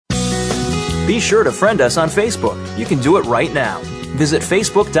Be sure to friend us on Facebook. You can do it right now. Visit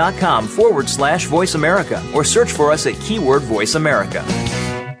facebook.com/Voice America or search for us at keyword Voice America.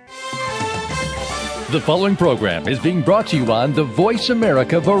 The following program is being brought to you on the Voice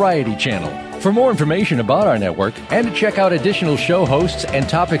America Variety Channel. For more information about our network and to check out additional show hosts and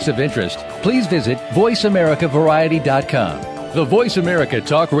topics of interest, please visit voiceamericavariety.com. The Voice America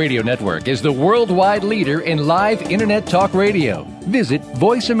Talk Radio Network is the worldwide leader in live Internet talk radio. Visit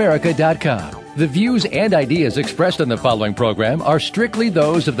voiceamerica.com. The views and ideas expressed on the following program are strictly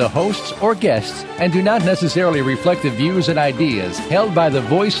those of the hosts or guests and do not necessarily reflect the views and ideas held by the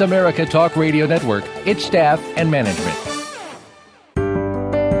Voice America Talk Radio Network, its staff, and management.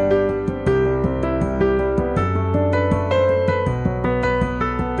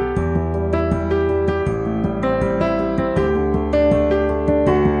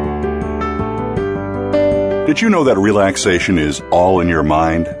 Did you know that relaxation is all in your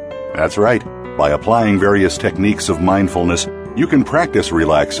mind? That's right. By applying various techniques of mindfulness, you can practice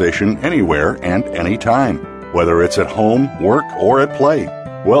relaxation anywhere and anytime, whether it's at home, work, or at play.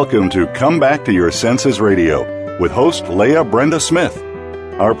 Welcome to Come Back to Your Senses Radio with host Leah Brenda Smith.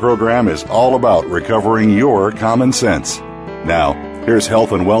 Our program is all about recovering your common sense. Now, here's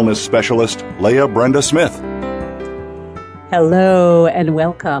health and wellness specialist Leah Brenda Smith. Hello and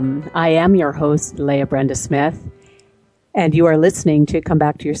welcome. I am your host, Leah Brenda Smith, and you are listening to Come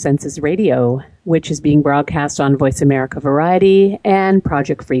Back to Your Senses Radio, which is being broadcast on Voice America Variety and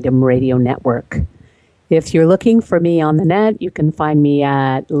Project Freedom Radio Network. If you're looking for me on the net, you can find me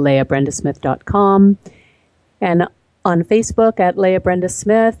at leahbrendasmith.com and on Facebook at Leah Brenda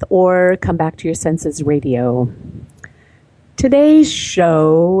Smith or Come Back to Your Senses Radio. Today's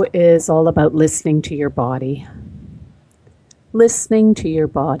show is all about listening to your body. Listening to your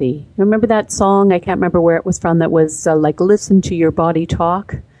body. Remember that song? I can't remember where it was from that was like, listen to your body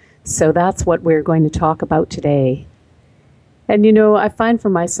talk. So that's what we're going to talk about today. And you know, I find for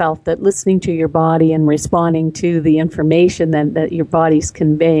myself that listening to your body and responding to the information that your body's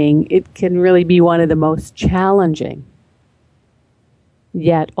conveying, it can really be one of the most challenging,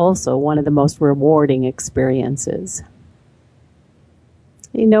 yet also one of the most rewarding experiences.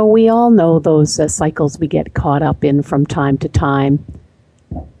 You know, we all know those cycles we get caught up in from time to time.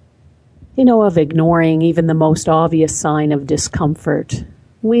 You know, of ignoring even the most obvious sign of discomfort.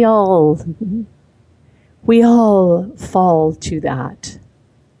 We all fall to that.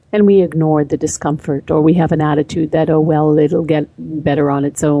 And we ignore the discomfort, or we have an attitude that, oh, well, it'll get better on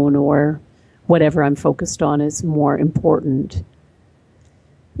its own, or whatever I'm focused on is more important.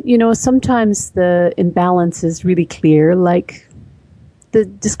 You know, sometimes the imbalance is really clear, like the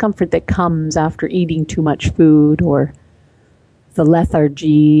discomfort that comes after eating too much food, or the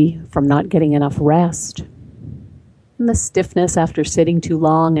lethargy from not getting enough rest, and the stiffness after sitting too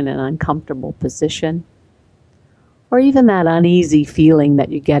long in an uncomfortable position, or even that uneasy feeling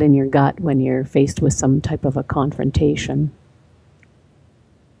that you get in your gut when you're faced with some type of a confrontation.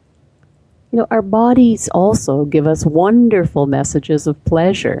 You know, our bodies also give us wonderful messages of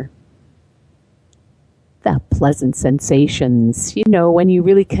pleasure. The pleasant sensations, you know, when you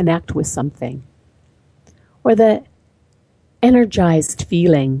really connect with something. Or the energized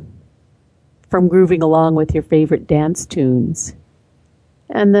feeling from grooving along with your favorite dance tunes.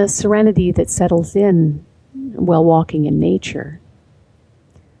 And the serenity that settles in while walking in nature.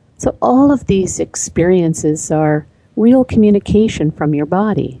 So all of these experiences are real communication from your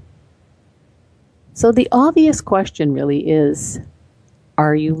body. So the obvious question really is,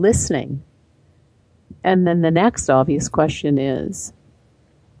 are you listening? And then the next obvious question is,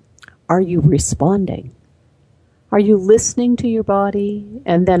 are you responding? Are you listening to your body?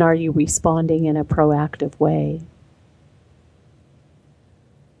 And then are you responding in a proactive way?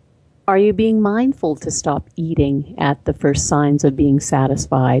 Are you being mindful to stop eating at the first signs of being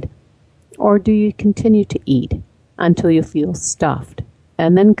satisfied? Or do you continue to eat until you feel stuffed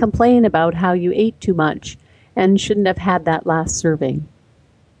and then complain about how you ate too much and shouldn't have had that last serving?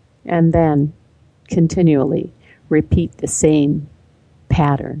 And then continually repeat the same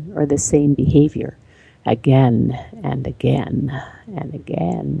pattern or the same behavior again and again and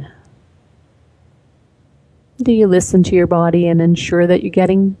again. Do you listen to your body and ensure that you're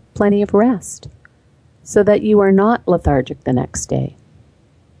getting plenty of rest so that you are not lethargic the next day?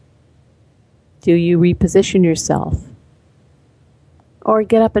 Do you reposition yourself or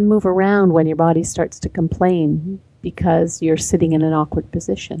get up and move around when your body starts to complain because you're sitting in an awkward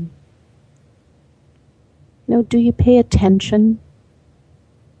position? You know, do you pay attention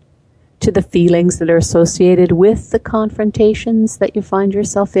to the feelings that are associated with the confrontations that you find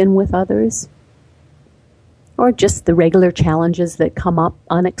yourself in with others? or just the regular challenges that come up,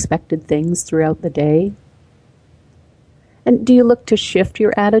 unexpected things throughout the day? And do you look to shift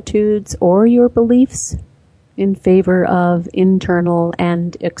your attitudes or your beliefs in favor of internal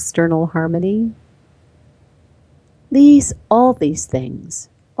and external harmony? All these things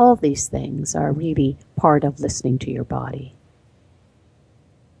are really part of listening to your body.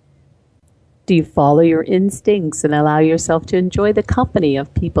 Do you follow your instincts and allow yourself to enjoy the company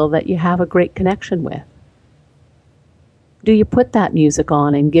of people that you have a great connection with? Do you put that music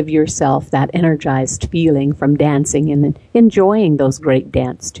on and give yourself that energized feeling from dancing and enjoying those great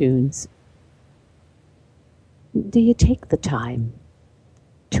dance tunes? Do you take the time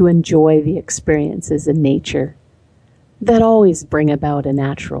to enjoy the experiences in nature that always bring about a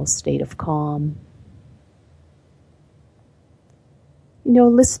natural state of calm? You know,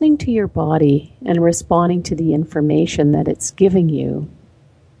 listening to your body and responding to the information that it's giving you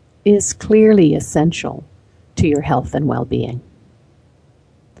is clearly essential to your health and well-being.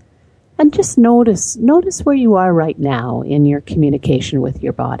 And just notice where you are right now in your communication with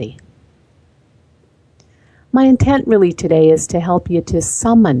your body. My intent really today is to help you to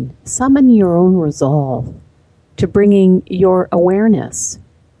summon your own resolve to bringing your awareness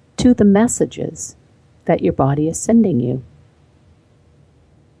to the messages that your body is sending you.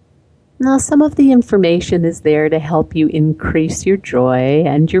 Now, some of the information is there to help you increase your joy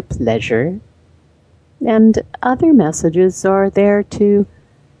and your pleasure, and other messages are there to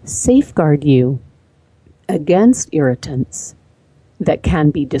safeguard you against irritants that can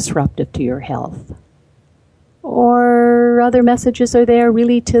be disruptive to your health. Or other messages are there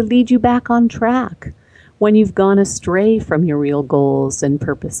really to lead you back on track when you've gone astray from your real goals and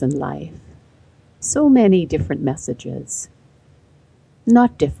purpose in life. So many different messages.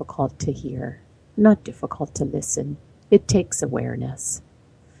 Not difficult to hear, not difficult to listen. It takes awareness.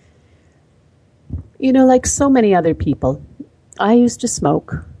 You know, like so many other people, I used to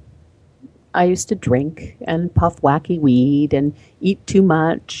smoke. I used to drink and puff wacky weed and eat too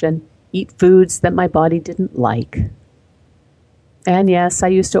much and eat foods that my body didn't like. And yes, I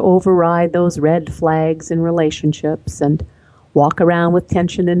used to override those red flags in relationships and walk around with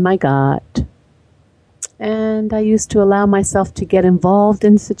tension in my gut. And I used to allow myself to get involved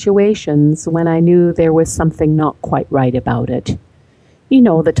in situations when I knew there was something not quite right about it. You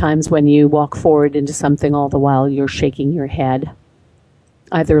know, the times when you walk forward into something all the while you're shaking your head,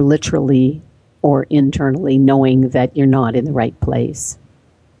 either literally or internally, knowing that you're not in the right place.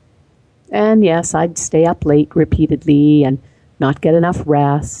 And yes, I'd stay up late repeatedly and not get enough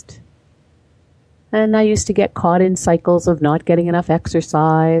rest. And I used to get caught in cycles of not getting enough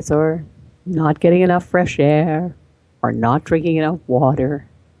exercise or not getting enough fresh air or not drinking enough water.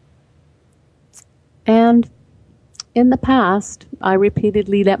 And in the past, I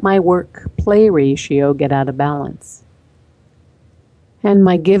repeatedly let my work-play ratio get out of balance. And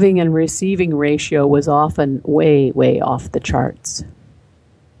my giving and receiving ratio was often way, way off the charts.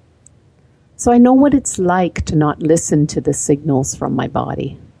 So I know what it's like to not listen to the signals from my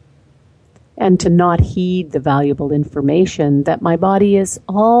body and to not heed the valuable information that my body is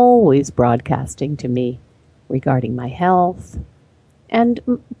always broadcasting to me regarding my health and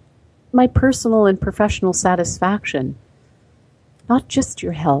my personal and professional satisfaction. Not just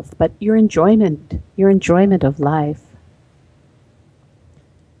your health, but your enjoyment of life.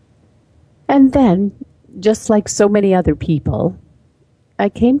 And then, just like so many other people, I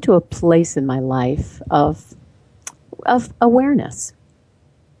came to a place in my life of awareness.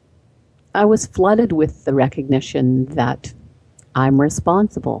 I was flooded with the recognition that I'm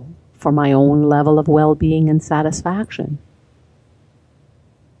responsible for my own level of well-being and satisfaction.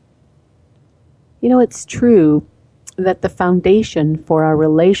 You know, it's true that the foundation for our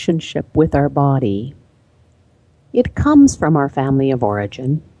relationship with our body, it comes from our family of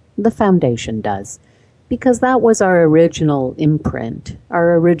origin. The foundation does, because that was our original imprint,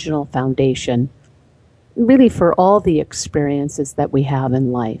 our original foundation, really for all the experiences that we have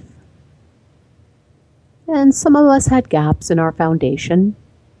in life. And some of us had gaps in our foundation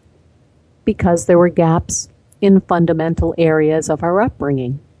because there were gaps in fundamental areas of our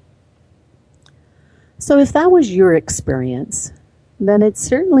upbringing. So if that was your experience, then it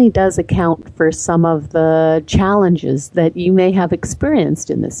certainly does account for some of the challenges that you may have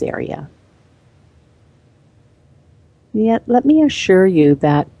experienced in this area. Yet, let me assure you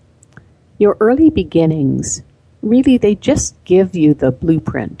that your early beginnings, really, they just give you the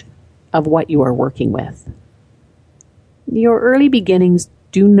blueprint of what you are working with. Your early beginnings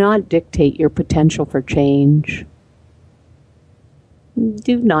do not dictate your potential for change,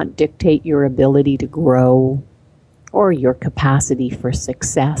 do not dictate your ability to grow or your capacity for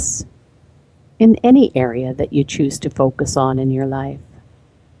success in any area that you choose to focus on in your life.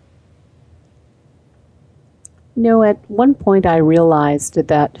 At one point I realized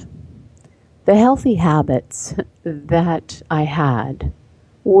that the healthy habits that I had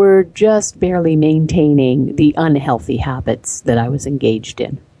were just barely maintaining the unhealthy habits that I was engaged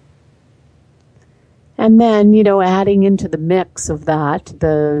in. And then, adding into the mix of that,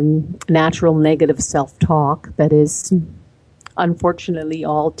 the natural negative self-talk that is unfortunately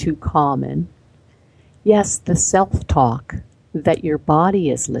all too common. Yes, the self-talk that your body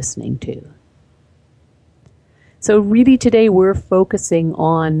is listening to. So really today we're focusing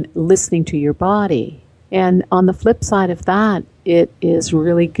on listening to your body. And on the flip side of that, it is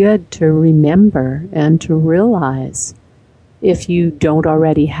really good to remember and to realize, if you don't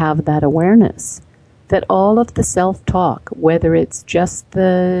already have that awareness, that all of the self-talk, whether it's just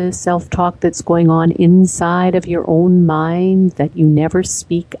the self-talk that's going on inside of your own mind that you never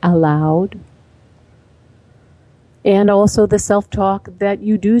speak aloud, and also the self-talk that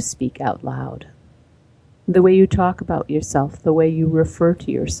you do speak out loud, the way you talk about yourself, the way you refer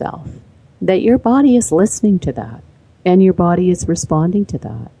to yourself, that your body is listening to that, and your body is responding to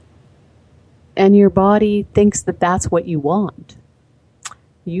that. And your body thinks that that's what you want.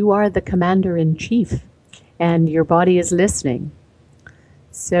 You are the commander-in-chief, and your body is listening.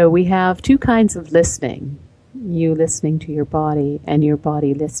 So we have two kinds of listening. You listening to your body, and your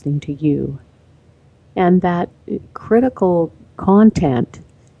body listening to you. And that critical content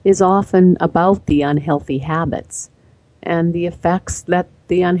is often about the unhealthy habits and the effects that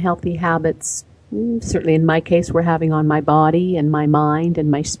the unhealthy habits, certainly in my case, were having on my body and my mind and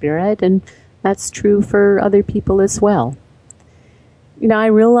my spirit, and that's true for other people as well. I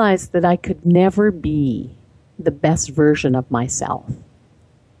realized that I could never be the best version of myself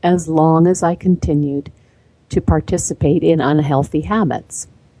as long as I continued to participate in unhealthy habits.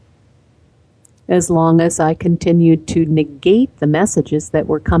 As long as I continued to negate the messages that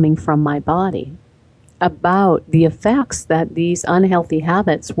were coming from my body about the effects that these unhealthy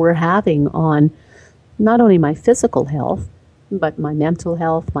habits were having on not only my physical health, but my mental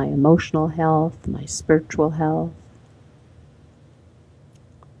health, my emotional health, my spiritual health.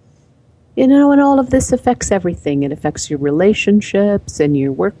 And all of this affects everything. It affects your relationships and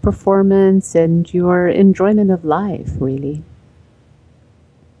your work performance and your enjoyment of life, really.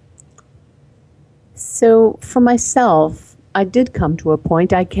 So for myself, I did come to a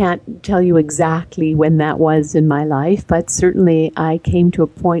point, I can't tell you exactly when that was in my life, but certainly I came to a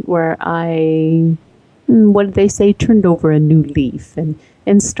point where I, what did they say, turned over a new leaf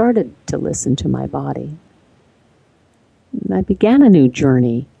and started to listen to my body. I began a new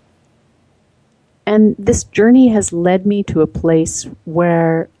journey. And this journey has led me to a place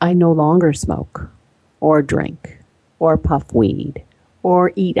where I no longer smoke or drink or puff weed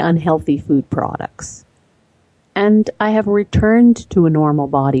or eat unhealthy food products. And I have returned to a normal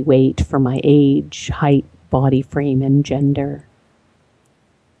body weight for my age, height, body frame, and gender.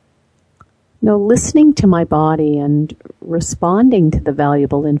 Listening to my body and responding to the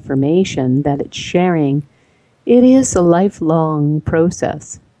valuable information that it's sharing, it is a lifelong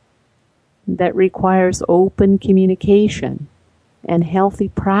process that requires open communication and healthy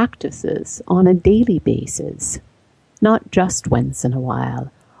practices on a daily basis, not just once in a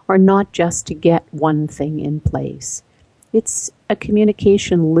while, or not just to get one thing in place. It's a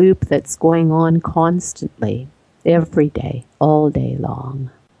communication loop that's going on constantly, every day, all day long.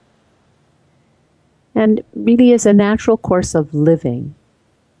 And really is a natural course of living.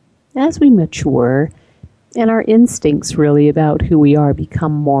 As we mature, and our instincts really about who we are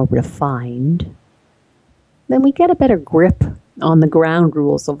become more refined, then we get a better grip on the ground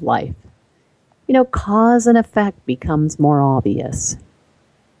rules of life. Cause and effect becomes more obvious.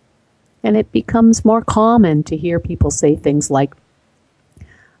 And it becomes more common to hear people say things like,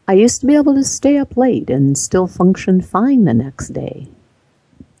 I used to be able to stay up late and still function fine the next day.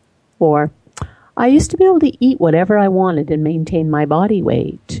 Or, I used to be able to eat whatever I wanted and maintain my body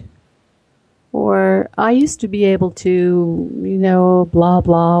weight. Or, I used to be able to, blah,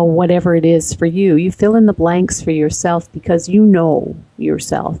 blah, whatever it is for you. You fill in the blanks for yourself because you know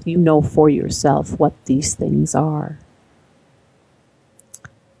yourself. You know for yourself what these things are.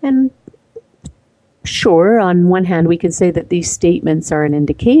 And sure, on one hand, we can say that these statements are an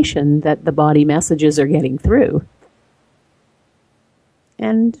indication that the body messages are getting through.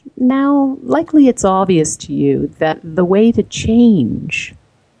 And now, likely it's obvious to you that the way to change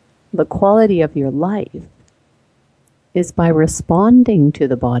the quality of your life is by responding to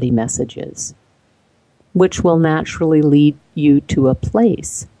the body messages, which will naturally lead you to a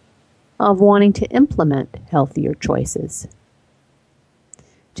place of wanting to implement healthier choices.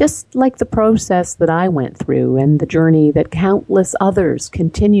 Just like the process that I went through and the journey that countless others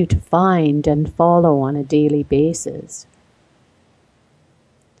continue to find and follow on a daily basis.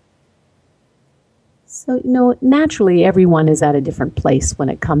 So, naturally everyone is at a different place when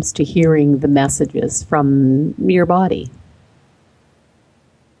it comes to hearing the messages from your body.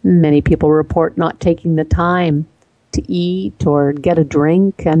 Many people report not taking the time to eat or get a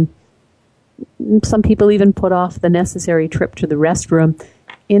drink, and some people even put off the necessary trip to the restroom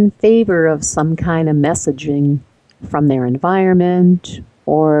in favor of some kind of messaging from their environment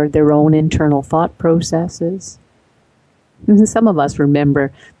or their own internal thought processes. Some of us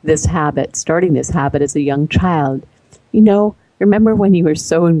remember starting this habit as a young child. Remember when you were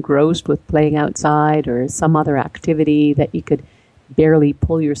so engrossed with playing outside or some other activity that you could barely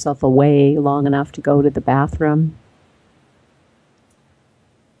pull yourself away long enough to go to the bathroom?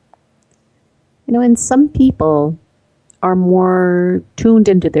 And some people are more tuned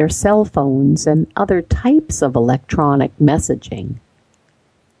into their cell phones and other types of electronic messaging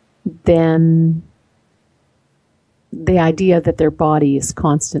than the idea that their body is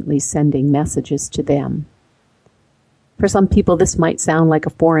constantly sending messages to them. For some people, this might sound like a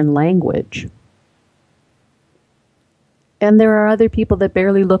foreign language. And there are other people that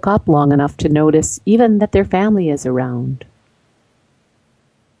barely look up long enough to notice even that their family is around.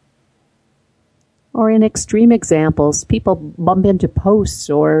 Or in extreme examples, people bump into posts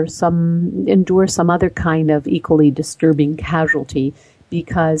or endure some other kind of equally disturbing casualty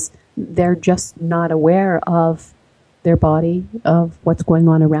because they're just not aware of their body, of what's going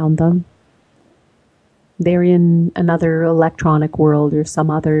on around them. They're in another electronic world or some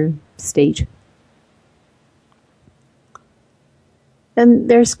other state. And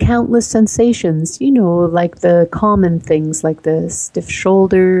there's countless sensations, like the common things like the stiff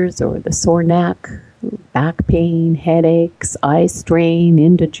shoulders or the sore neck, back pain, headaches, eye strain,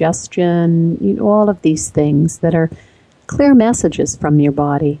 indigestion, all of these things that are clear messages from your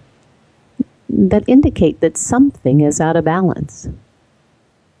body that indicate that something is out of balance.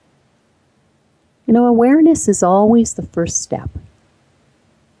 Awareness is always the first step,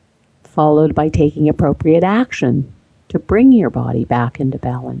 followed by taking appropriate action to bring your body back into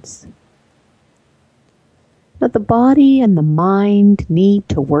balance. But the body and the mind need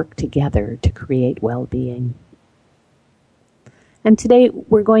to work together to create well-being. And today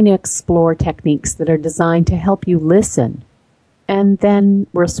we're going to explore techniques that are designed to help you listen and then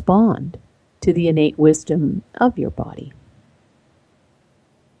respond to the innate wisdom of your body.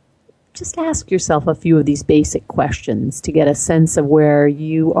 Just ask yourself a few of these basic questions to get a sense of where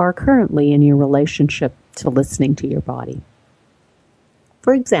you are currently in your relationship to listening to your body.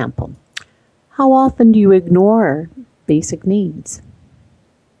 For example, how often do you ignore basic needs?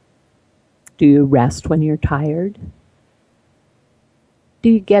 Do you rest when you're tired? Do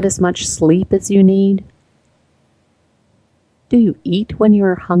you get as much sleep as you need? Do you eat when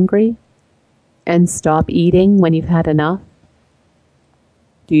you're hungry and stop eating when you've had enough?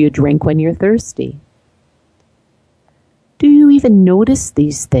 Do you drink when you're thirsty? Do you even notice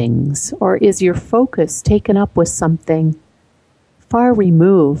these things, or is your focus taken up with something far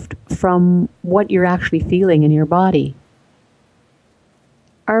removed from what you're actually feeling in your body?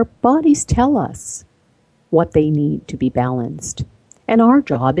 Our bodies tell us what they need to be balanced, and our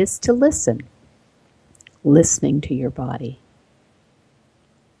job is to listen, listening to your body.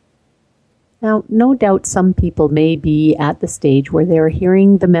 Now, no doubt some people may be at the stage where they're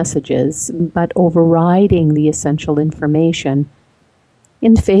hearing the messages, but overriding the essential information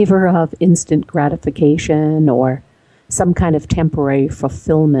in favor of instant gratification or some kind of temporary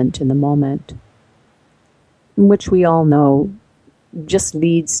fulfillment in the moment, which we all know just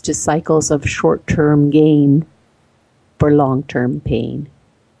leads to cycles of short-term gain for long-term pain.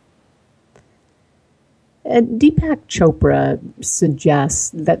 Deepak Chopra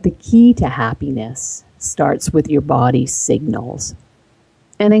suggests that the key to happiness starts with your body's signals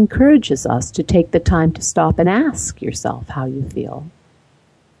and encourages us to take the time to stop and ask yourself how you feel.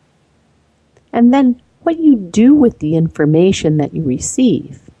 And then what you do with the information that you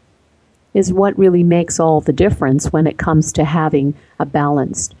receive is what really makes all the difference when it comes to having a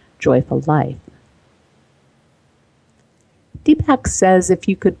balanced, joyful life. Deepak says if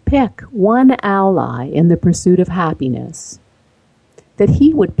you could pick one ally in the pursuit of happiness, that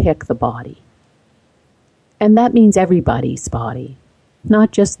he would pick the body. And that means everybody's body,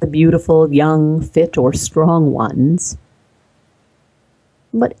 not just the beautiful, young, fit, or strong ones,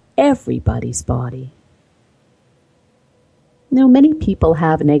 but everybody's body. Many people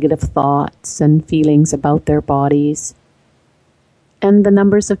have negative thoughts and feelings about their bodies, And the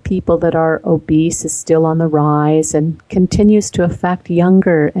numbers of people that are obese is still on the rise and continues to affect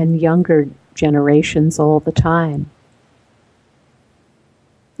younger and younger generations all the time.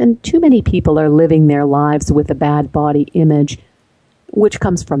 And too many people are living their lives with a bad body image, which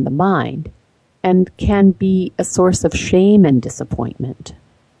comes from the mind, and can be a source of shame and disappointment.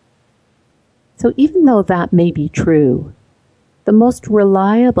 So even though that may be true, the most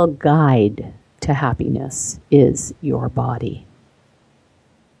reliable guide to happiness is your body.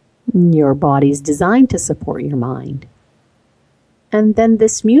 Your body's designed to support your mind. And then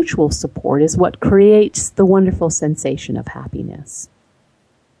this mutual support is what creates the wonderful sensation of happiness.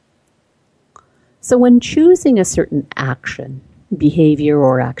 So when choosing a certain action, behavior,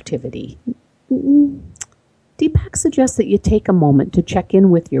 or activity, Deepak suggests that you take a moment to check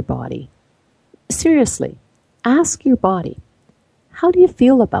in with your body. Seriously, ask your body, how do you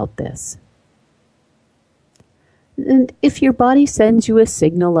feel about this? And if your body sends you a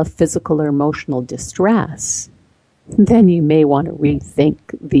signal of physical or emotional distress, then you may want to rethink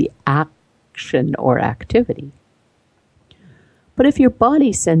the action or activity. But if your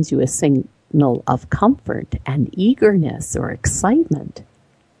body sends you a signal of comfort and eagerness or excitement,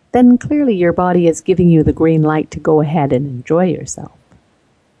 then clearly your body is giving you the green light to go ahead and enjoy yourself.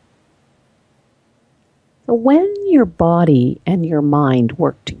 So when your body and your mind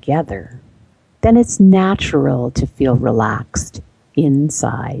work together, then it's natural to feel relaxed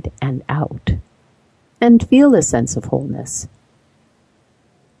inside and out and feel a sense of wholeness.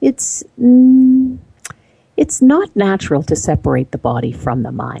 It's not natural to separate the body from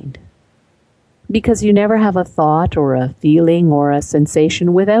the mind because you never have a thought or a feeling or a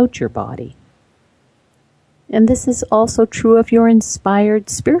sensation without your body. And this is also true of your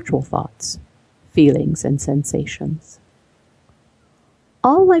inspired spiritual thoughts, feelings, and sensations.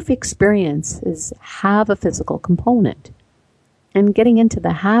 All life experiences have a physical component, and getting into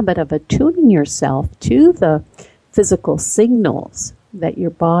the habit of attuning yourself to the physical signals that your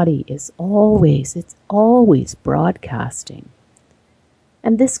body is always broadcasting.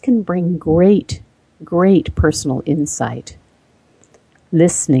 And this can bring great personal insight,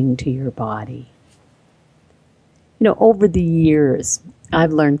 listening to your body. Over the years,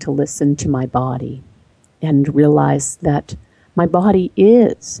 I've learned to listen to my body and realize that my body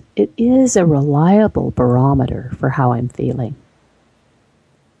is a reliable barometer for how I'm feeling.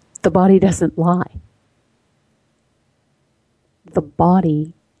 The body doesn't lie. The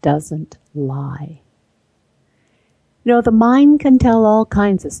body doesn't lie. The mind can tell all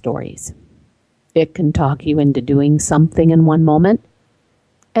kinds of stories. It can talk you into doing something in one moment,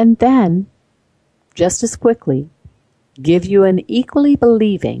 and then, just as quickly, give you an equally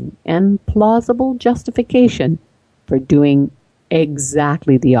believing and plausible justification for doing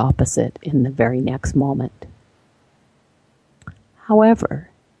exactly the opposite in the very next moment. However,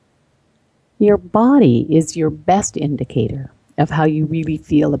 your body is your best indicator of how you really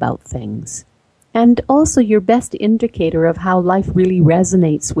feel about things, and also your best indicator of how life really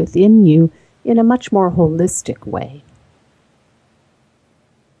resonates within you in a much more holistic way.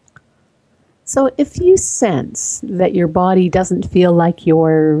 So if you sense that your body doesn't feel like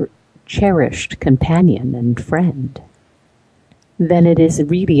your cherished companion and friend, then it is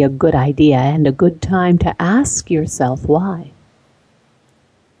really a good idea and a good time to ask yourself why.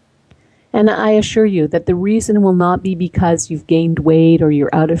 And I assure you that the reason will not be because you've gained weight or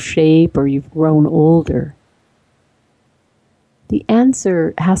you're out of shape or you've grown older. The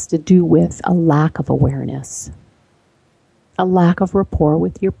answer has to do with a lack of awareness, a lack of rapport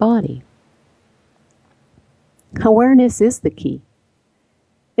with your body. Awareness is the key.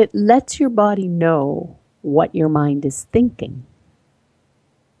 It lets your body know what your mind is thinking.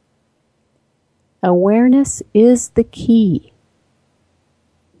 Awareness is the key.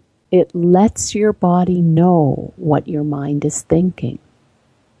 It lets your body know what your mind is thinking.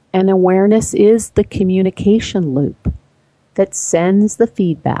 And awareness is the communication loop that sends the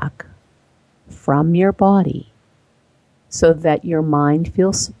feedback from your body so that your mind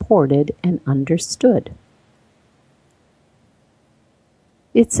feels supported and understood.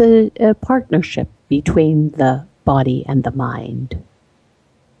 It's a partnership between the body and the mind.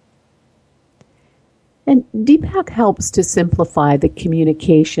 And Deepak helps to simplify the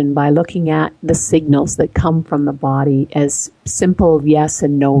communication by looking at the signals that come from the body as simple yes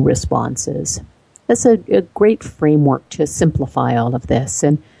and no responses. That's a great framework to simplify all of this.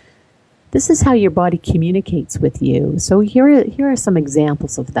 And this is how your body communicates with you. So here are some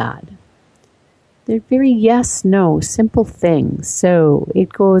examples of that. They're very yes, no, simple things. So it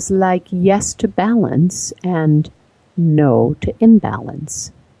goes like yes to balance and no to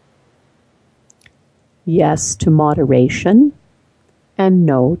imbalance. Yes to moderation, and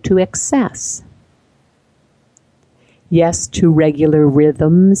no to excess. Yes to regular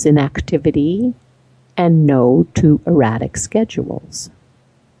rhythms in activity, and no to erratic schedules.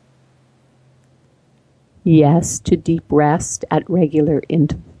 Yes to deep rest at regular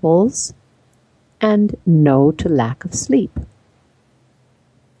intervals, and no to lack of sleep.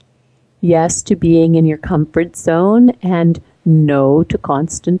 Yes to being in your comfort zone, and no to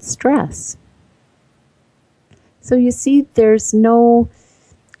constant stress. So you see, there's no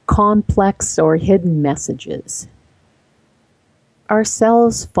complex or hidden messages. Our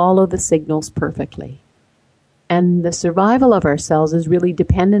cells follow the signals perfectly. And the survival of our cells is really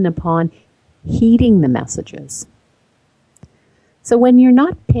dependent upon heeding the messages. So when you're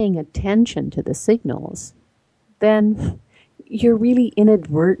not paying attention to the signals, then you're really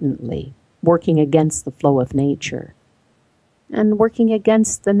inadvertently working against the flow of nature and working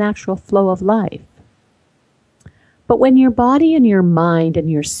against the natural flow of life. But when your body and your mind and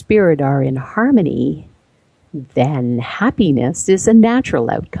your spirit are in harmony, then happiness is a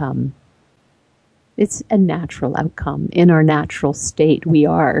natural outcome. It's a natural outcome. In our natural state, we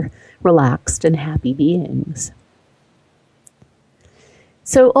are relaxed and happy beings.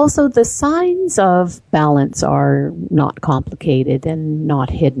 So also the signs of balance are not complicated and not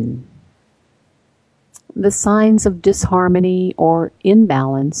hidden. The signs of disharmony or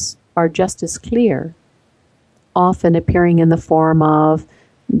imbalance are just as clear, often appearing in the form of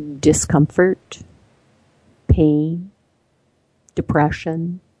discomfort, pain,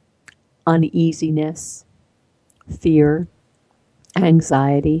 depression, uneasiness, fear,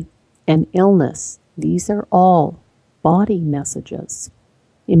 anxiety, and illness. These are all body messages,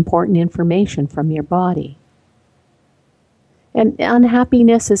 important information from your body. And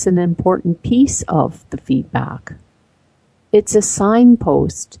unhappiness is an important piece of the feedback. It's a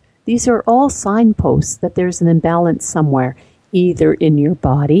signpost. These are all signposts that there's an imbalance somewhere, either in your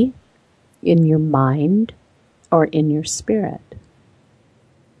body, in your mind, or in your spirit.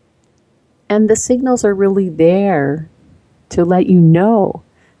 And the signals are really there to let you know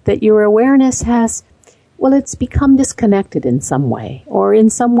that your awareness has, it's become disconnected in some way, or in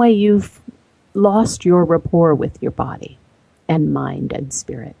some way you've lost your rapport with your body and mind and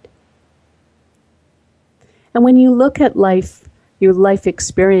spirit. And when you look at life, your life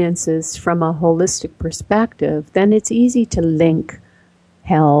experiences from a holistic perspective, then it's easy to link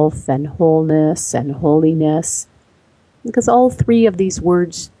health and wholeness and holiness, because all three of these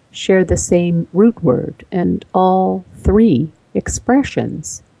words share the same root word, and all three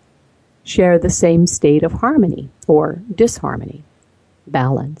expressions share the same state of harmony or disharmony,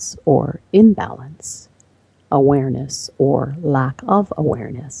 balance or imbalance, awareness or lack of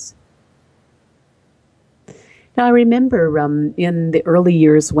awareness. Now, I remember in the early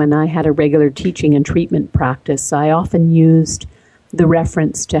years when I had a regular teaching and treatment practice, I often used the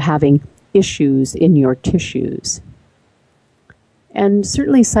reference to having issues in your tissues. And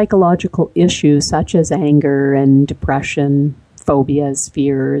certainly psychological issues such as anger and depression, phobias,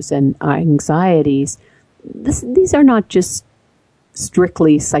 fears, and anxieties, these are not just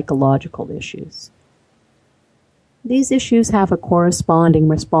strictly psychological issues. These issues have a corresponding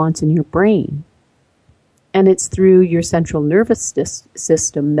response in your brain. And it's through your central nervous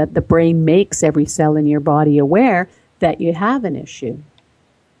system that the brain makes every cell in your body aware that you have an issue.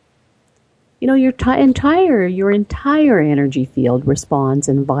 You know, your entire energy field responds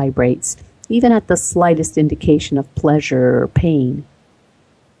and vibrates, even at the slightest indication of pleasure or pain.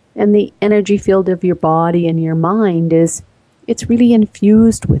 And the energy field of your body and your mind it's really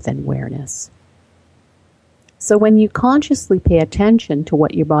infused with awareness. So when you consciously pay attention to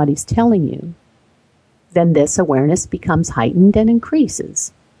what your body's telling you, then this awareness becomes heightened and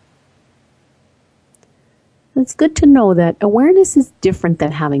increases. It's good to know that awareness is different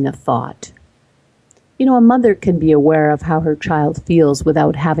than having a thought. You know, a mother can be aware of how her child feels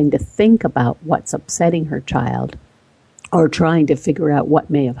without having to think about what's upsetting her child or trying to figure out what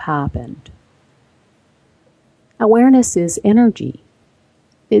may have happened. Awareness is energy.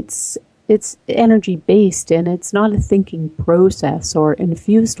 It's energy-based, and it's not a thinking process or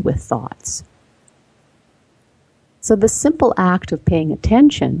infused with thoughts. So the simple act of paying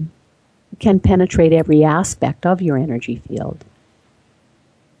attention can penetrate every aspect of your energy field.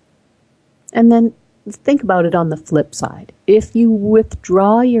 And then think about it on the flip side. If you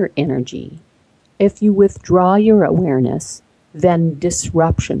withdraw your energy, if you withdraw your awareness, then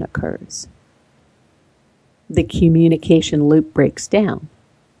disruption occurs. The communication loop breaks down.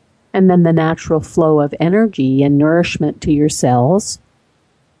 And then the natural flow of energy and nourishment to your cells,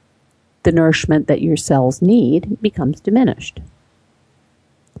 the nourishment that your cells need, becomes diminished.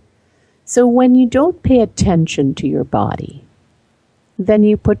 So when you don't pay attention to your body, then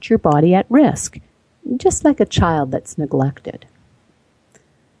you put your body at risk, just like a child that's neglected.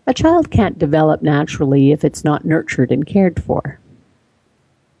 A child can't develop naturally if it's not nurtured and cared for.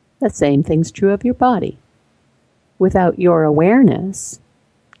 The same thing's true of your body. Without your awareness,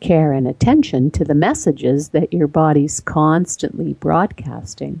 care, and attention to the messages that your body's constantly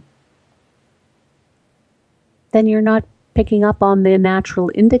broadcasting, then you're not picking up on the natural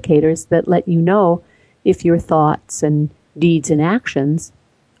indicators that let you know if your thoughts and deeds and actions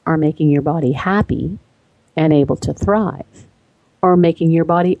are making your body happy and able to thrive, or making your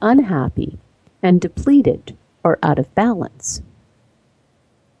body unhappy and depleted or out of balance.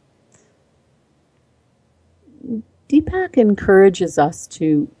 Deepak encourages us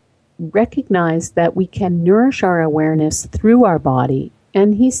to recognize that we can nourish our awareness through our body,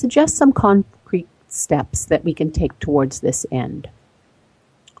 and he suggests some concrete steps that we can take towards this end.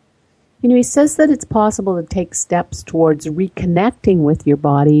 He says that it's possible to take steps towards reconnecting with your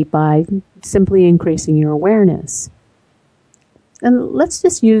body by simply increasing your awareness. And let's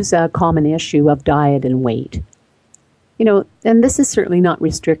just use a common issue of diet and weight. And this is certainly not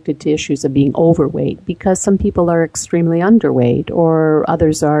restricted to issues of being overweight, because some people are extremely underweight, or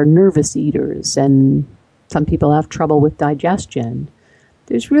others are nervous eaters, and some people have trouble with digestion.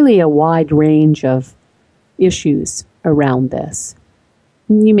 There's really a wide range of issues around this.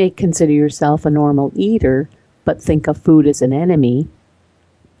 You may consider yourself a normal eater, but think of food as an enemy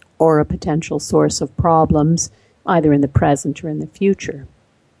or a potential source of problems, either in the present or in the future.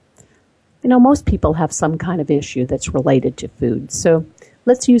 Most people have some kind of issue that's related to food, so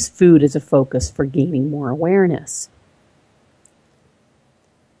let's use food as a focus for gaining more awareness.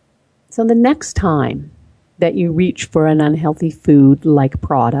 So the next time that you reach for an unhealthy food-like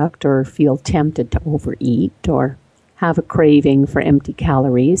product, or feel tempted to overeat, or have a craving for empty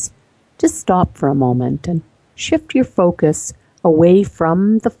calories, just stop for a moment and shift your focus away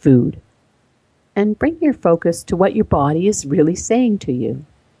from the food and bring your focus to what your body is really saying to you.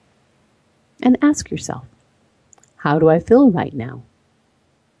 And ask yourself, how do I feel right now?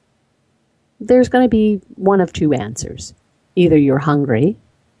 There's going to be one of two answers. Either you're hungry,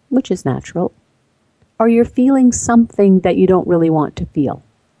 which is natural, or you're feeling something that you don't really want to feel.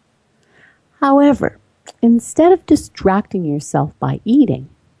 However, instead of distracting yourself by eating,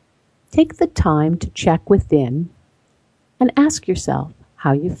 take the time to check within and ask yourself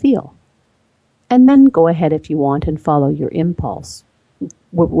how you feel. And then go ahead if you want and follow your impulse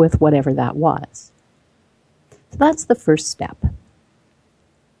with whatever that was. So that's the first step.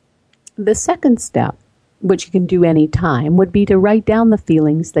 The second step, which you can do any time, would be to write down the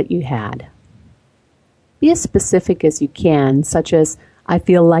feelings that you had. Be as specific as you can, such as, I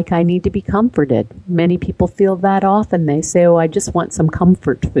feel like I need to be comforted. Many people feel that often. They say, I just want some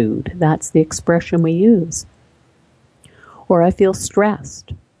comfort food. That's the expression we use. Or I feel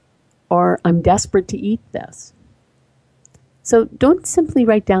stressed. Or I'm desperate to eat this. So don't simply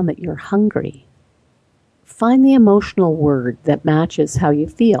write down that you're hungry. Find the emotional word that matches how you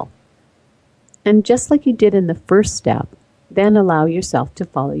feel. And just like you did in the first step, then allow yourself to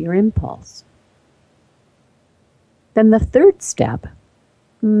follow your impulse. Then the third step,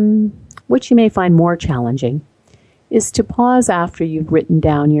 which you may find more challenging, is to pause after you've written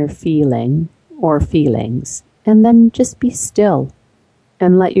down your feeling or feelings, and then just be still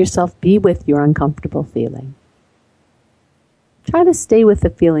and let yourself be with your uncomfortable feeling. Try to stay with the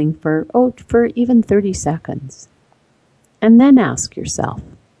feeling for even 30 seconds. And then ask yourself,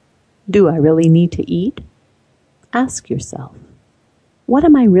 do I really need to eat? Ask yourself, what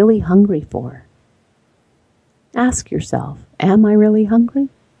am I really hungry for? Ask yourself, am I really hungry?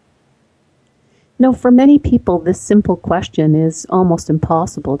 For many people, this simple question is almost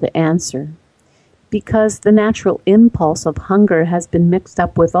impossible to answer, because the natural impulse of hunger has been mixed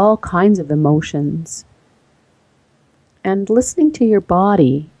up with all kinds of emotions. And listening to your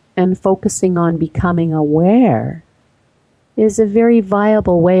body and focusing on becoming aware is a very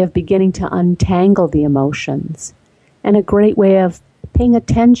viable way of beginning to untangle the emotions, and a great way of paying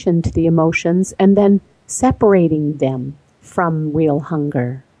attention to the emotions and then separating them from real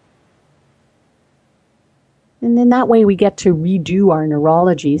hunger. And in that way we get to redo our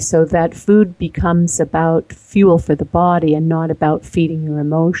neurology so that food becomes about fuel for the body and not about feeding your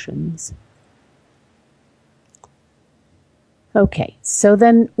emotions. Okay, so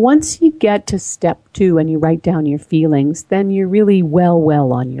then once you get to step 2 and you write down your feelings, then you're really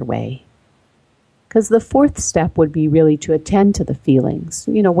well on your way. Because the fourth step would be really to attend to the feelings,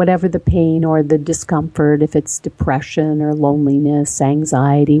 whatever the pain or the discomfort, if it's depression or loneliness,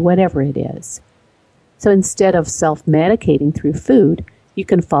 anxiety, whatever it is. So instead of self-medicating through food, you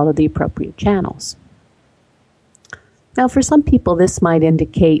can follow the appropriate channels. Now, for some people, this might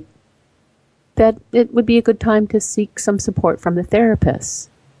indicate that it would be a good time to seek some support from the therapist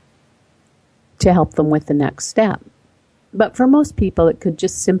to help them with the next step. But for most people, it could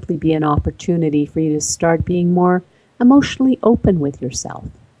just simply be an opportunity for you to start being more emotionally open with yourself,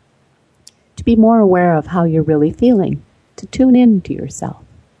 to be more aware of how you're really feeling, to tune in to yourself.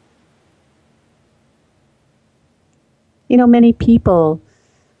 You know, many people,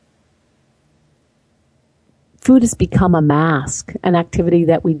 food has become a mask, an activity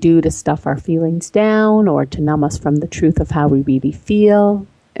that we do to stuff our feelings down or to numb us from the truth of how we really feel.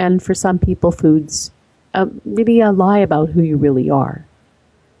 And for some people, food's really a lie about who you really are.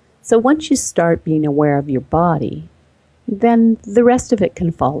 So once you start being aware of your body, then the rest of it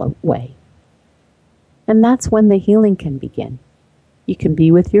can fall away. And that's when the healing can begin. You can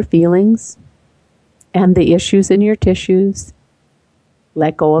be with your feelings and the issues in your tissues,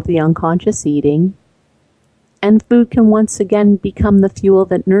 let go of the unconscious eating, and food can once again become the fuel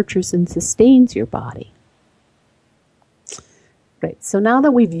that nurtures and sustains your body. Right, so now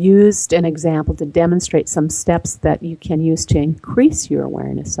that we've used an example to demonstrate some steps that you can use to increase your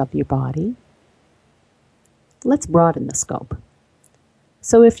awareness of your body, let's broaden the scope.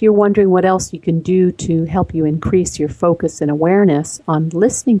 So if you're wondering what else you can do to help you increase your focus and awareness on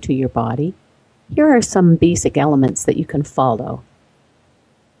listening to your body, here are some basic elements that you can follow.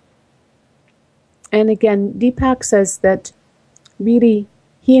 And again, Deepak says that really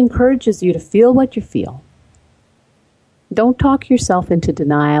he encourages you to feel what you feel. Don't talk yourself into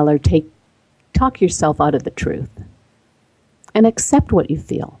denial or talk yourself out of the truth. And accept what you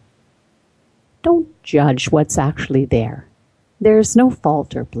feel. Don't judge what's actually there. There's no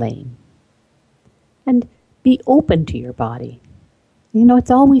fault or blame. And be open to your body. You know,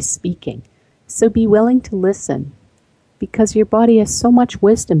 it's always speaking. So be willing to listen because your body has so much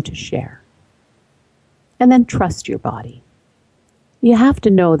wisdom to share. And then trust your body. You have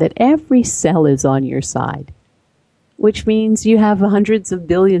to know that every cell is on your side, which means you have hundreds of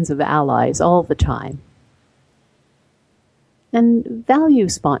billions of allies all the time. And value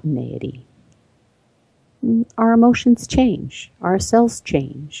spontaneity. Our emotions change, our cells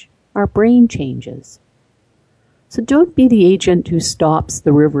change, our brain changes. So don't be the agent who stops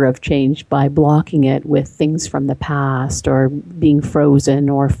the river of change by blocking it with things from the past or being frozen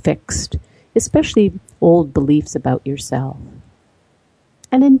or fixed, especially old beliefs about yourself.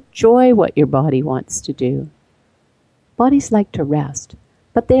 And enjoy what your body wants to do. Bodies like to rest,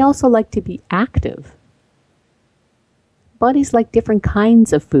 but they also like to be active. Bodies like different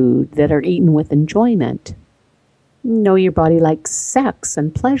kinds of food that are eaten with enjoyment. You know your body likes sex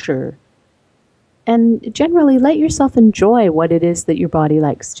and pleasure. And generally let yourself enjoy what it is that your body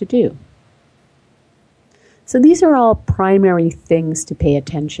likes to do. So these are all primary things to pay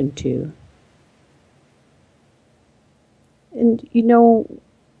attention to. And you know,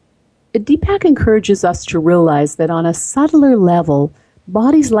 Deepak encourages us to realize that on a subtler level,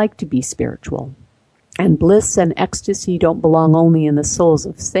 bodies like to be spiritual. And bliss and ecstasy don't belong only in the souls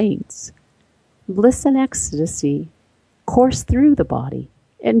of saints. Bliss and ecstasy course through the body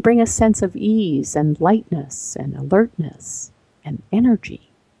and bring a sense of ease and lightness and alertness and energy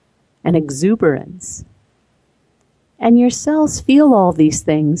and exuberance. And your cells feel all these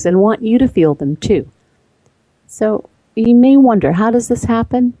things and want you to feel them too. So you may wonder, how does this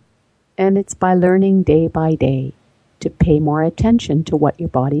happen? And it's by learning day by day to pay more attention to what your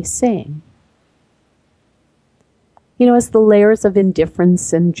body's saying. You know, as the layers of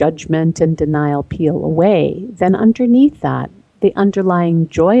indifference and judgment and denial peel away, then underneath that, the underlying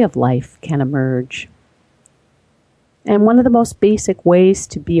joy of life can emerge. And one of the most basic ways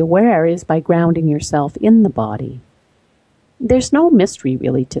to be aware is by grounding yourself in the body. There's no mystery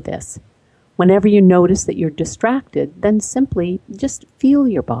really to this. Whenever you notice that you're distracted, then simply just feel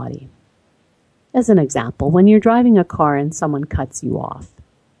your body. As an example, when you're driving a car and someone cuts you off,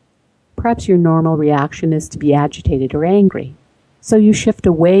 perhaps your normal reaction is to be agitated or angry. So you shift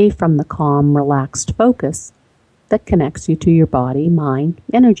away from the calm, relaxed focus that connects you to your body, mind,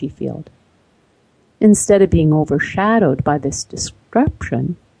 energy field. Instead of being overshadowed by this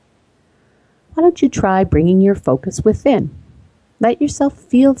disruption, why don't you try bringing your focus within? Let yourself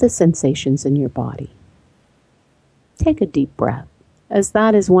feel the sensations in your body. Take a deep breath, as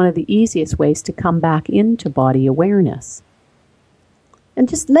that is one of the easiest ways to come back into body awareness. And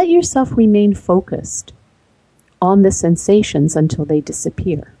just let yourself remain focused on the sensations until they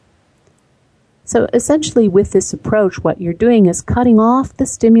disappear. So essentially with this approach, what you're doing is cutting off the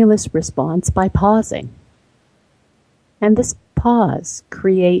stimulus response by pausing. And this pause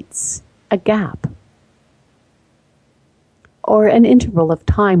creates a gap or an interval of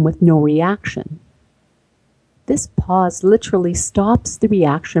time with no reaction. This pause literally stops the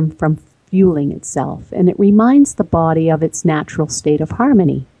reaction from fueling itself, and it reminds the body of its natural state of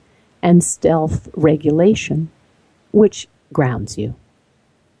harmony and self-regulation, which grounds you.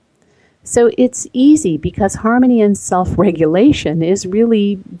 So it's easy because harmony and self-regulation is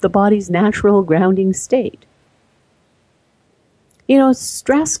really the body's natural grounding state. You know,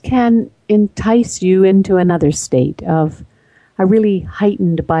 stress can entice you into another state of a really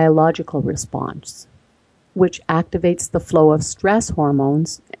heightened biological response, which activates the flow of stress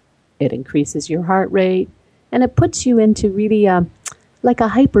hormones. It increases your heart rate, and it puts you into really like a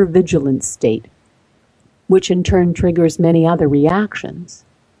hypervigilant state, which in turn triggers many other reactions.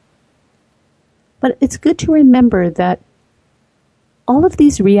 But it's good to remember that all of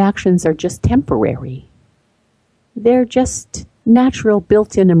these reactions are just temporary. They're just natural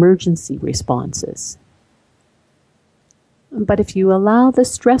built-in emergency responses. But if you allow the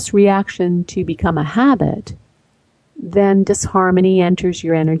stress reaction to become a habit, then disharmony enters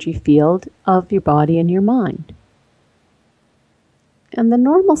your energy field of your body and your mind. And the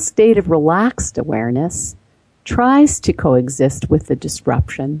normal state of relaxed awareness tries to coexist with the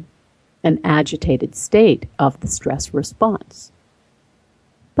disruption and agitated state of the stress response.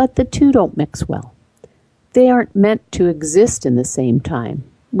 But the two don't mix well. They aren't meant to exist in the same time,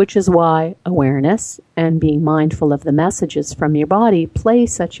 which is why awareness and being mindful of the messages from your body play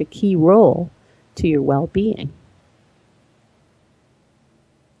such a key role to your well-being.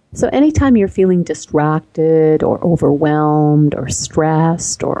 So anytime you're feeling distracted or overwhelmed or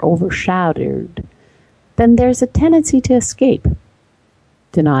stressed or overshadowed, then there's a tendency to escape.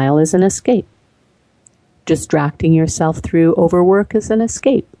 Denial is an escape. Distracting yourself through overwork is an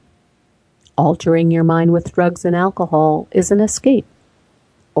escape. Altering your mind with drugs and alcohol is an escape.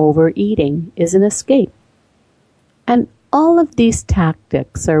 Overeating is an escape. And all of these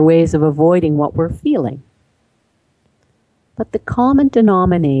tactics are ways of avoiding what we're feeling. But the common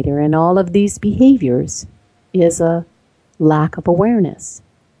denominator in all of these behaviors is a lack of awareness.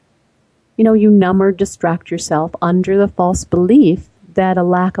 You know, you numb or distract yourself under the false belief that a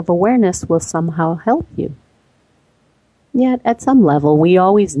lack of awareness will somehow help you. Yet, at some level, we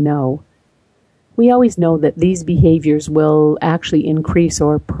always know that these behaviors will actually increase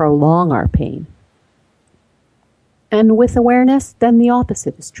or prolong our pain. And with awareness, then the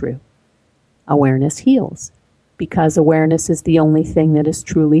opposite is true. Awareness heals, because awareness is the only thing that is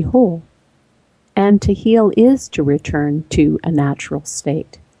truly whole. And to heal is to return to a natural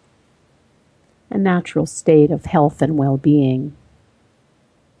state of health and well-being.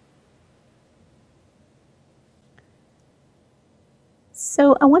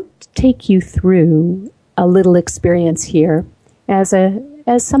 So I want to take you through a little experience here as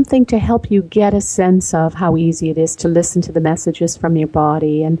something to help you get a sense of how easy it is to listen to the messages from your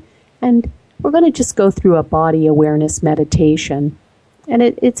body. And we're going to just go through a body awareness meditation. And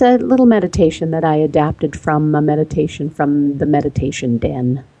it's a little meditation that I adapted from a meditation from the Meditation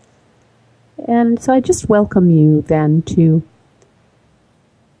Den. And so I just welcome you then to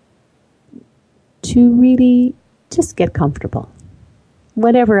really just get comfortable.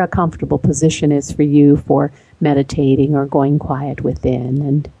 Whatever a comfortable position is for you for meditating or going quiet within.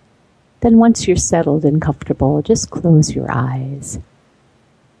 And then once you're settled and comfortable, just close your eyes.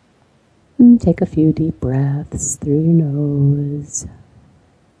 And take a few deep breaths through your nose.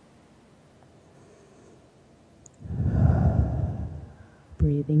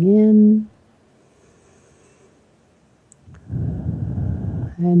 Breathing in.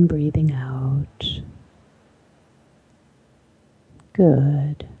 And breathing out.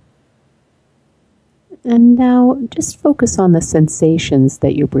 Good. And now just focus on the sensations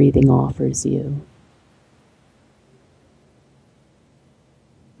that your breathing offers you.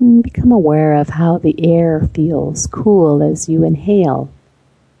 And become aware of how the air feels cool as you inhale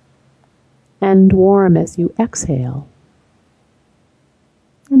and warm as you exhale.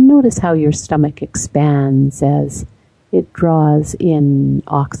 And notice how your stomach expands as it draws in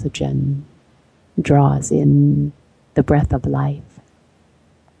oxygen, draws in the breath of life.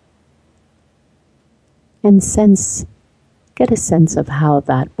 And get a sense of how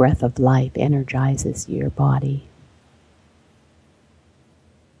that breath of life energizes your body.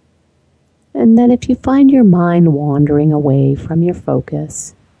 And then if you find your mind wandering away from your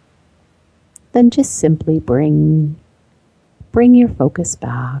focus, then just simply bring your focus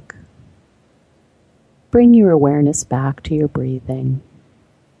back. Bring your awareness back to your breathing.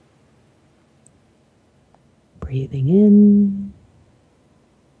 Breathing in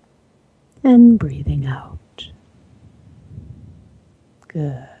and breathing out.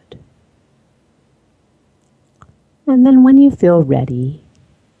 Good. And then when you feel ready,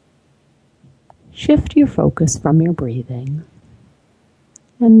 shift your focus from your breathing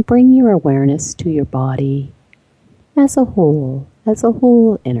and bring your awareness to your body as a whole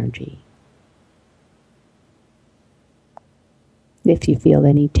energy. If you feel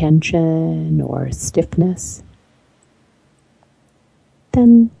any tension or stiffness,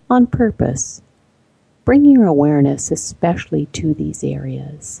 then on purpose, bring your awareness especially to these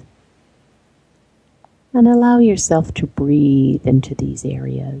areas and allow yourself to breathe into these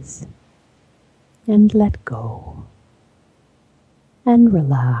areas and let go and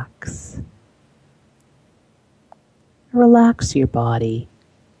relax. Relax your body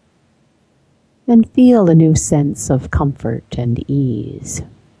and feel a new sense of comfort and ease.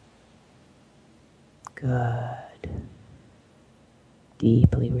 Good.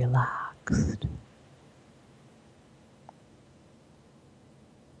 Deeply relaxed.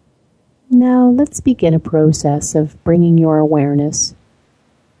 Now let's begin a process of bringing your awareness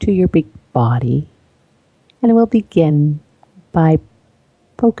to your big body, and we'll begin by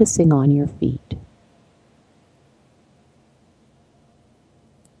focusing on your feet.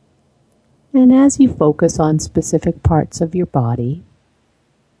 And as you focus on specific parts of your body,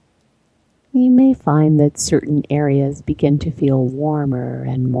 you may find that certain areas begin to feel warmer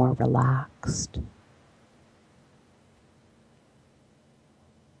and more relaxed.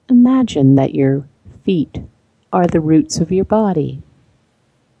 Imagine that your feet are the roots of your body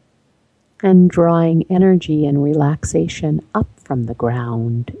and drawing energy and relaxation up from the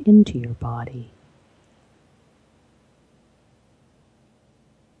ground into your body.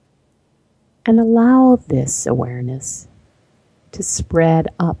 And allow this awareness to spread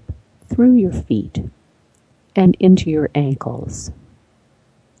up through your feet and into your ankles.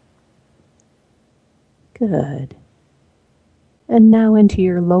 Good. And now into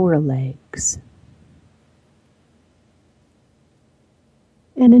your lower legs.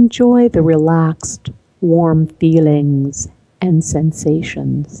 And enjoy the relaxed, warm feelings and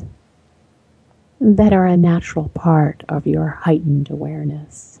sensations that are a natural part of your heightened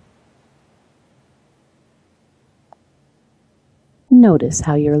awareness. Notice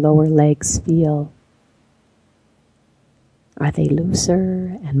how your lower legs feel. Are they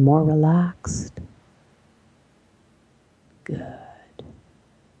looser and more relaxed? Good.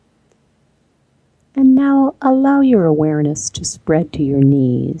 And now allow your awareness to spread to your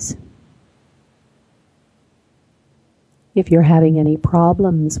knees. If you're having any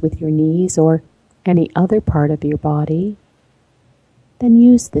problems with your knees or any other part of your body, then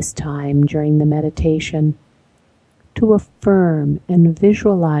use this time during the meditation to affirm and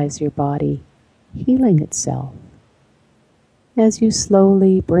visualize your body healing itself as you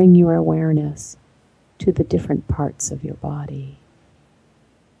slowly bring your awareness to the different parts of your body.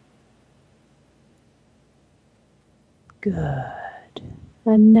 Good.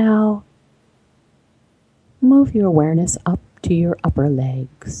 And now move your awareness up to your upper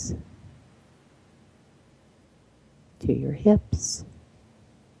legs, to your hips,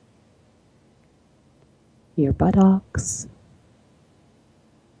 your buttocks,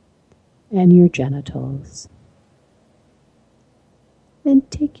 and your genitals.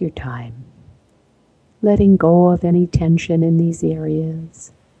 And take your time, letting go of any tension in these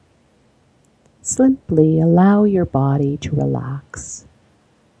areas. Simply allow your body to relax,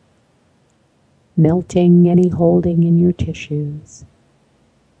 melting any holding in your tissues,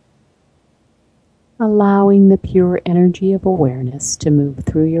 allowing the pure energy of awareness to move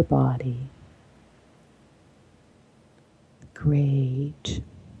through your body. Great.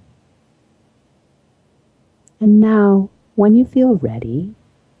 And now, when you feel ready,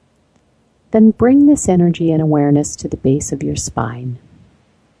 then bring this energy and awareness to the base of your spine.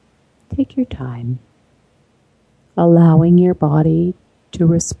 Take your time, allowing your body to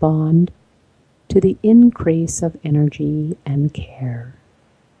respond to the increase of energy and care.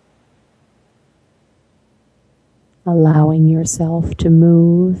 Allowing yourself to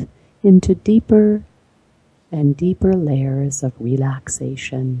move into deeper and deeper layers of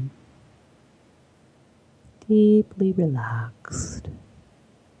relaxation. Deeply relaxed.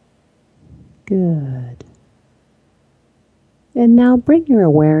 Good. And now bring your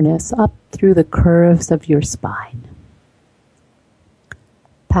awareness up through the curves of your spine.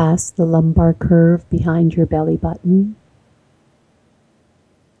 Past the lumbar curve behind your belly button.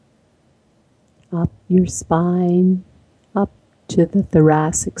 Up your spine, up to the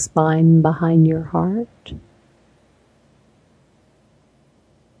thoracic spine behind your heart.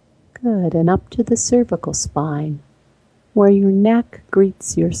 Good, and up to the cervical spine, where your neck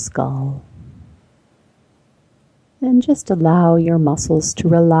greets your skull. And just allow your muscles to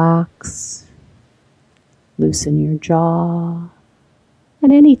relax. Loosen your jaw,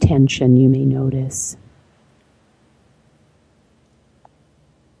 and any tension you may notice.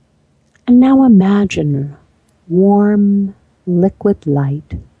 And now imagine warm, liquid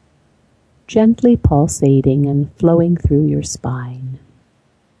light gently pulsating and flowing through your spine.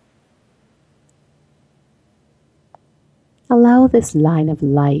 Allow this line of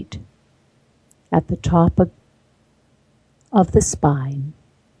light at the top of the spine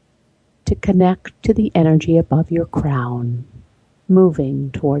to connect to the energy above your crown,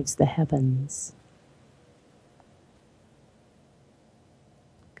 moving towards the heavens.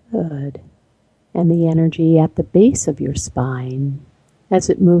 Good. And the energy at the base of your spine as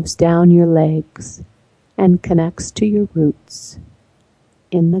it moves down your legs and connects to your roots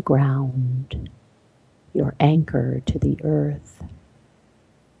in the ground, your anchor to the earth.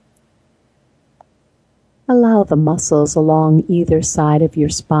 Allow the muscles along either side of your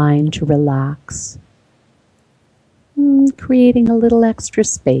spine to relax, creating a little extra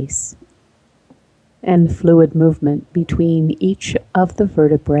space and fluid movement between each of the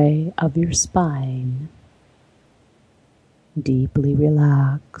vertebrae of your spine. Deeply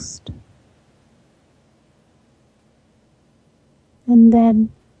relaxed. And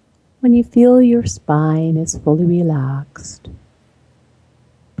then, when you feel your spine is fully relaxed,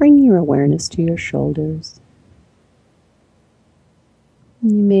 bring your awareness to your shoulders.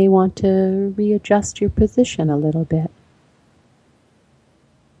 You may want to readjust your position a little bit.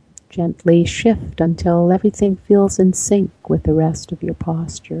 Gently shift until everything feels in sync with the rest of your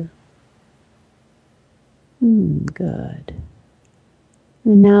posture. Good.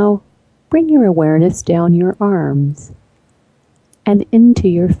 And now bring your awareness down your arms and into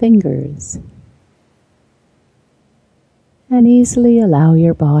your fingers. And easily allow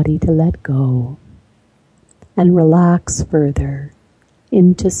your body to let go and relax further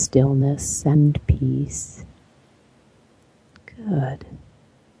into stillness and peace. Good.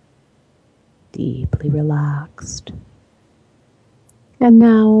 Deeply relaxed. And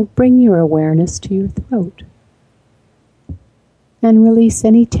now bring your awareness to your throat and release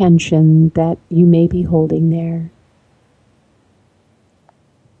any tension that you may be holding there.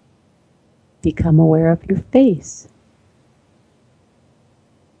 Become aware of your face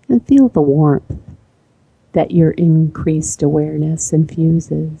and feel the warmth that your increased awareness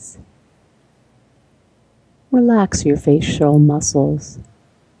infuses. Relax your facial muscles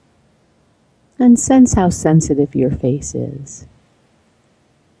and sense how sensitive your face is.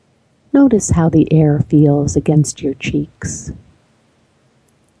 Notice how the air feels against your cheeks.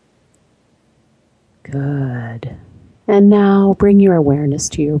 Good. And now bring your awareness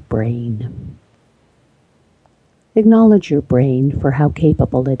to your brain. Acknowledge your brain for how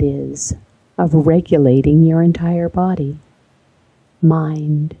capable it is of regulating your entire body,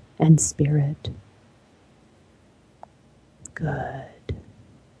 mind, and spirit. Good.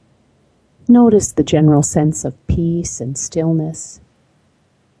 Notice the general sense of peace and stillness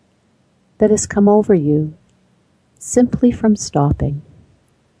that has come over you simply from stopping,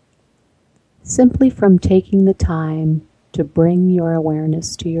 simply from taking the time to bring your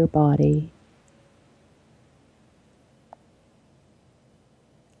awareness to your body,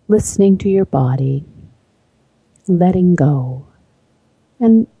 listening to your body, letting go,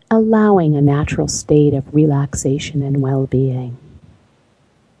 and allowing a natural state of relaxation and well-being.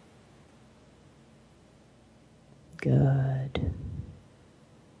 Good.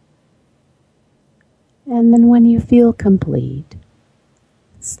 And then when you feel complete,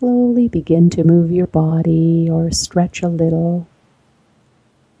 slowly begin to move your body or stretch a little.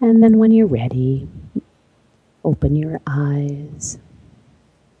 And then when you're ready, open your eyes.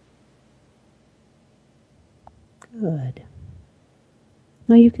 Good.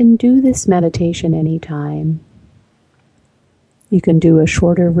 Now you can do this meditation anytime. You can do a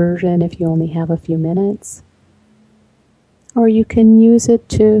shorter version if you only have a few minutes. Or you can use it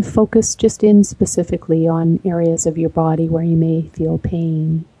to focus just in specifically on areas of your body where you may feel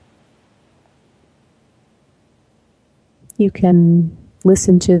pain. You can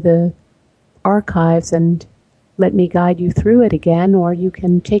listen to the archives and let me guide you through it again, or you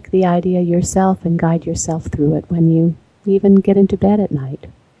can take the idea yourself and guide yourself through it when you even get into bed at night.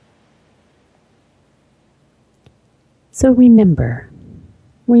 So remember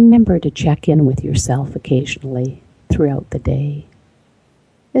to check in with yourself occasionally throughout the day,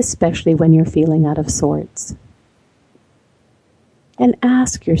 especially when you're feeling out of sorts. And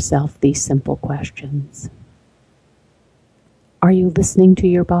ask yourself these simple questions. Are you listening to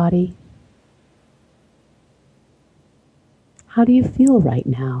your body? How do you feel right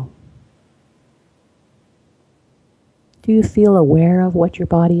now? Do you feel aware of what your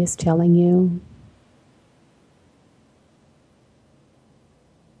body is telling you?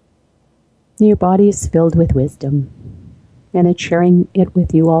 Your body is filled with wisdom, and it's sharing it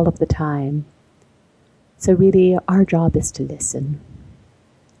with you all of the time. So really, our job is to listen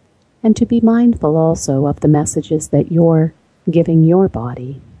and to be mindful also of the messages that you're giving your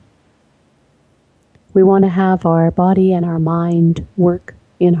body. We want to have our body and our mind work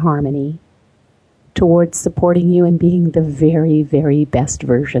in harmony towards supporting you and being the very, very best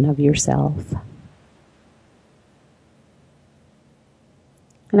version of yourself.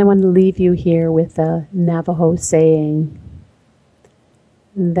 And I want to leave you here with a Navajo saying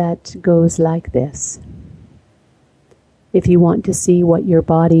that goes like this. If you want to see what your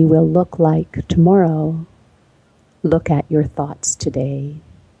body will look like tomorrow, look at your thoughts today.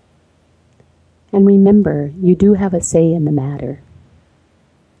 And remember, you do have a say in the matter.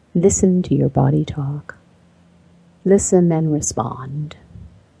 Listen to your body talk. Listen and respond.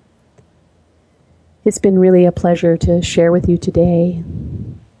 It's been really a pleasure to share with you today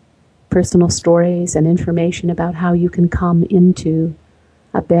personal stories and information about how you can come into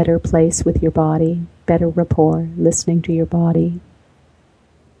a better place with your body, better rapport, listening to your body.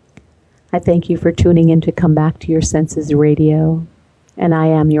 I thank you for tuning in to Come Back to Your Senses Radio, and I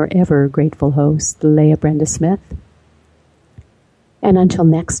am your ever grateful host, Leah Brenda Smith. And until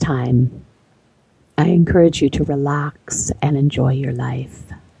next time, I encourage you to relax and enjoy your life.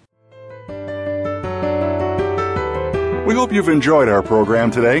 We hope you've enjoyed our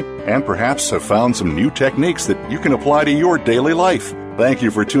program today and perhaps have found some new techniques that you can apply to your daily life. Thank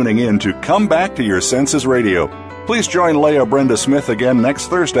you for tuning in to Come Back to Your Senses Radio. Please join Leah Brenda Smith again next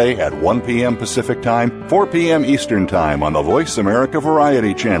Thursday at 1 p.m. Pacific Time, 4 p.m. Eastern Time on the Voice America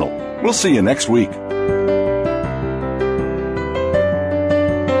Variety Channel. We'll see you next week.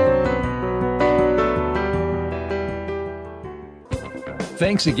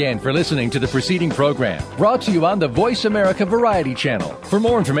 Thanks again for listening to the preceding program, brought to you on the Voice America Variety Channel. For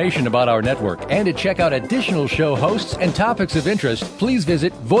more information about our network and to check out additional show hosts and topics of interest, please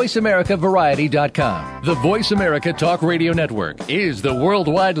visit voiceamericavariety.com. The Voice America Talk Radio Network is the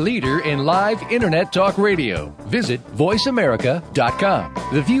worldwide leader in live Internet talk radio. Visit voiceamerica.com.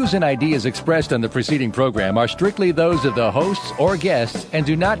 The views and ideas expressed on the preceding program are strictly those of the hosts or guests and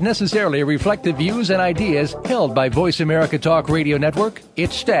do not necessarily reflect the views and ideas held by Voice America Talk Radio Network,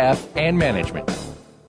 its staff, and management.